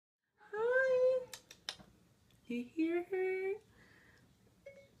You hear her?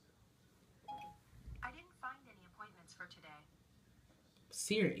 I didn't find any appointments for today.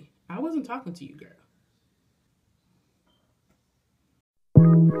 Siri, I wasn't talking to you, girl.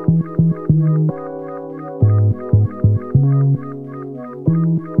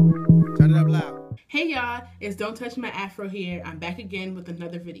 Turn it up loud. Hey y'all, it's Don't Touch My Afro here. I'm back again with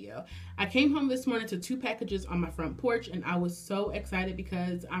another video. I came home this morning to 2 packages on my front porch, and I was so excited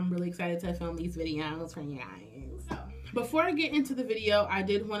because I'm really excited to film these videos for you guys. So, before I get into the video, I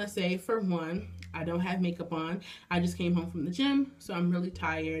did want to say, for one, I don't have makeup on. I just came home from the gym, so I'm really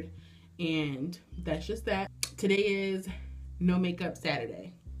tired, and that's just that. Today is no makeup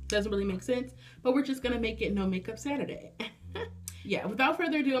Saturday. Doesn't really make sense, but we're just gonna make it no makeup Saturday. Yeah, without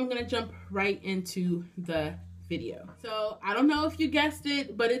further ado, I'm gonna jump right into the video. So I don't know if you guessed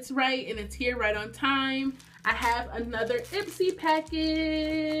it, but it's right, and it's here right on time. I have another Ipsy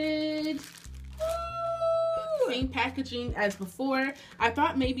package. Woo! Same packaging as before. I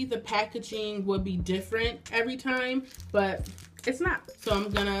thought maybe the packaging would be different every time, but it's not. So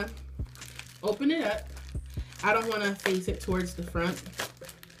I'm gonna open it up. I don't wanna face it towards the front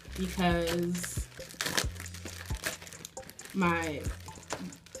because my,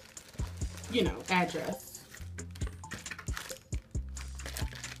 address.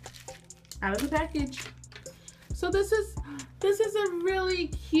 Out of the package. So this is a really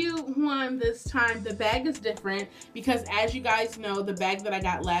cute one this time. The bag is different because, as you guys know, the bag that I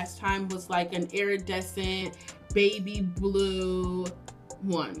got last time was like an iridescent baby blue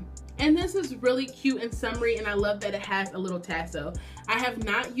one. And this is really cute and summery, and I love that it has a little tassel. I have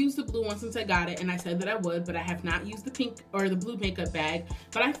not used the blue one since I got it, and I said that I would, but I have not used the pink or the blue makeup bag.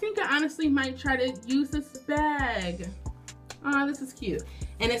 But I think I honestly might try to use this bag. Oh, this is cute.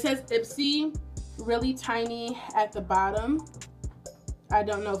 And it says Ipsy really tiny at the bottom. I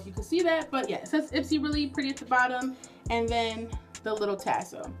don't know if you can see that, but yeah, it says Ipsy really pretty at the bottom, and then the little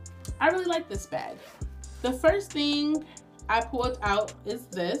tassel. I really like this bag. The first thing I pulled out is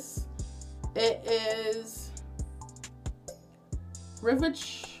this. It is River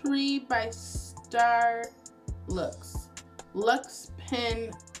Tree by Star Lux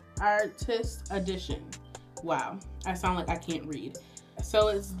Pen Artist Edition. Wow, I sound like I can't read. So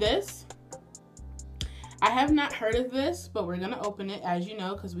it's this. I have not heard of this, but we're gonna open it, as you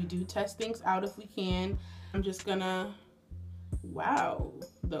know, because we do test things out if we can. I'm just gonna, wow,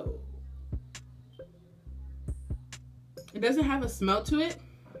 though. It doesn't have a smell to it,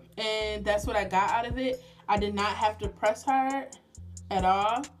 and that's what I got out of it. I did not have to press hard at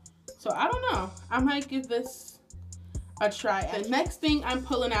all, so I don't know. I might give this a try. The next thing I'm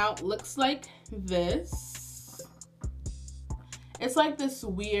pulling out looks like this. It's like this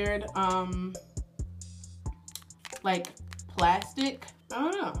weird, like plastic. I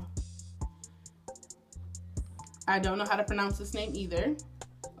don't know. I don't know how to pronounce this name either.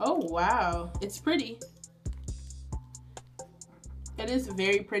 Oh, wow. It's pretty. It is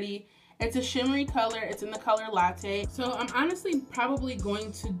very pretty. It's a shimmery color. It's in the color Latte. So I'm honestly probably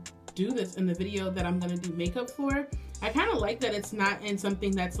going to do this in the video that I'm going to do makeup for. I kind of like that it's not in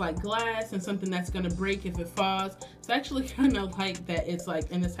something that's like glass and something that's going to break if it falls. So I actually kind of like that it's like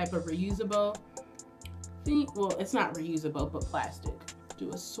in this type of reusable thing. Well, it's not reusable, but plastic. Do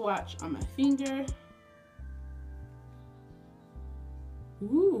a swatch on my finger.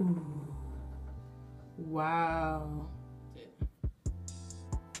 Ooh. Wow.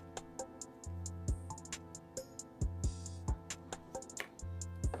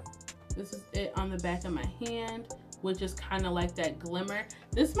 This is it on the back of my hand, which is kind of like that glimmer.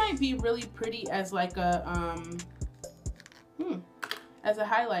 This might be really pretty as like a as a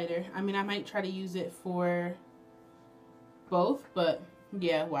highlighter. I mean, I might try to use it for both, but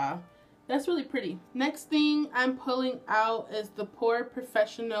yeah, wow, that's really pretty. Next thing I'm pulling out is the Pore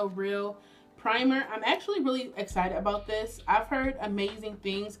Professional Real Primer. I'm actually really excited about this. I've heard amazing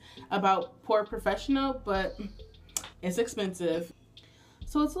things about Pore Professional, but it's expensive,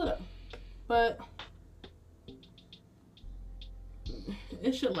 so it's little. But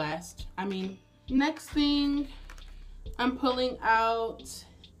it should last. I mean, next thing I'm pulling out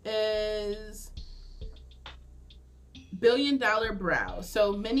is $1 Billion Brow.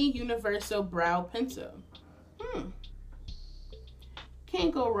 So Mini Universal Brow Pencil.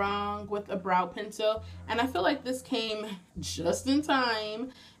 Can't go wrong with a brow pencil. And I feel like this came just in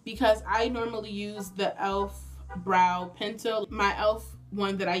time because I normally use the e.l.f. brow pencil. My e.l.f.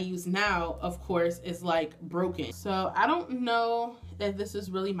 one that I use now, of course, is like broken. So I don't know if this is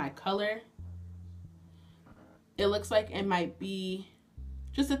really my color. It looks like it might be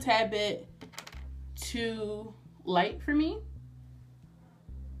just a tad bit too light for me.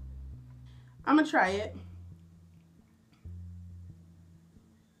 I'm gonna try it.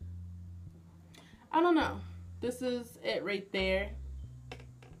 I don't know. This is it right there.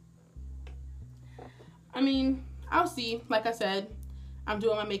 I mean, I'll see. Like I said, I'm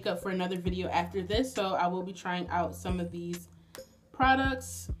doing my makeup for another video after this, so I will be trying out some of these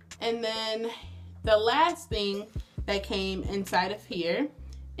products. And then the last thing that came inside of here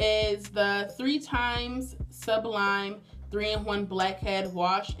is the 3x Sublime 3-in-1 Blackhead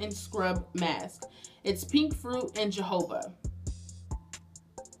Wash and Scrub Mask. It's pink fruit and jojoba.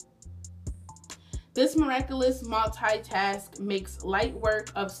 This miraculous multitask makes light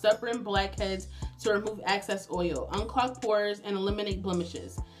work of stubborn blackheads to remove excess oil, unclog pores, and eliminate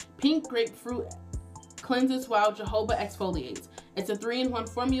blemishes. Pink grapefruit cleanses while jojoba exfoliates. It's a 3-in-1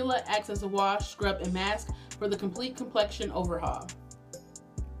 formula, acts as a wash, scrub, and mask for the complete complexion overhaul.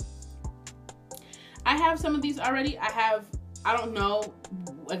 I have some of these already. I don't know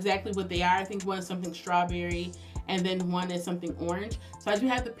exactly what they are. I think one is something strawberry and then one is something orange. So I do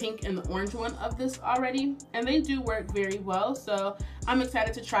have the pink and the orange one of this already, and they do work very well. So I'm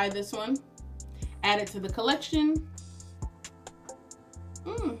excited to try this one. Add it to the collection.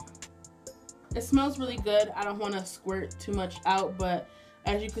 It smells really good. I don't want to squirt too much out, but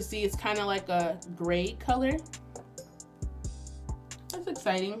as you can see, it's kind of like a gray color. That's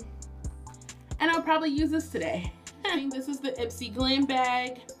exciting. And I'll probably use this today. I think this is the Ipsy Glam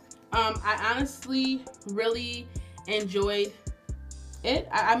Bag. I honestly really enjoyed it.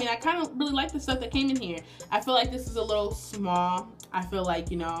 I mean, I kind of really like the stuff that came in here. I feel like this is a little small. I feel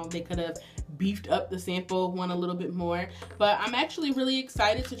like, you know, they could have beefed up the sample one a little bit more. But I'm actually really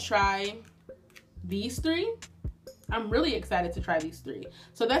excited to try these three. I'm really excited to try these three.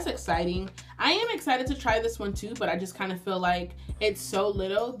 So that's exciting. I am excited to try this one too, but I just kind of feel like it's so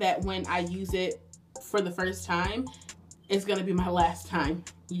little that when I use it for the first time, it's gonna be my last time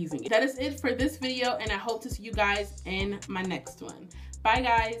using it. That is it for this video, and I hope to see you guys in my next one. Bye,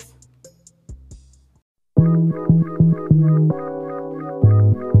 guys.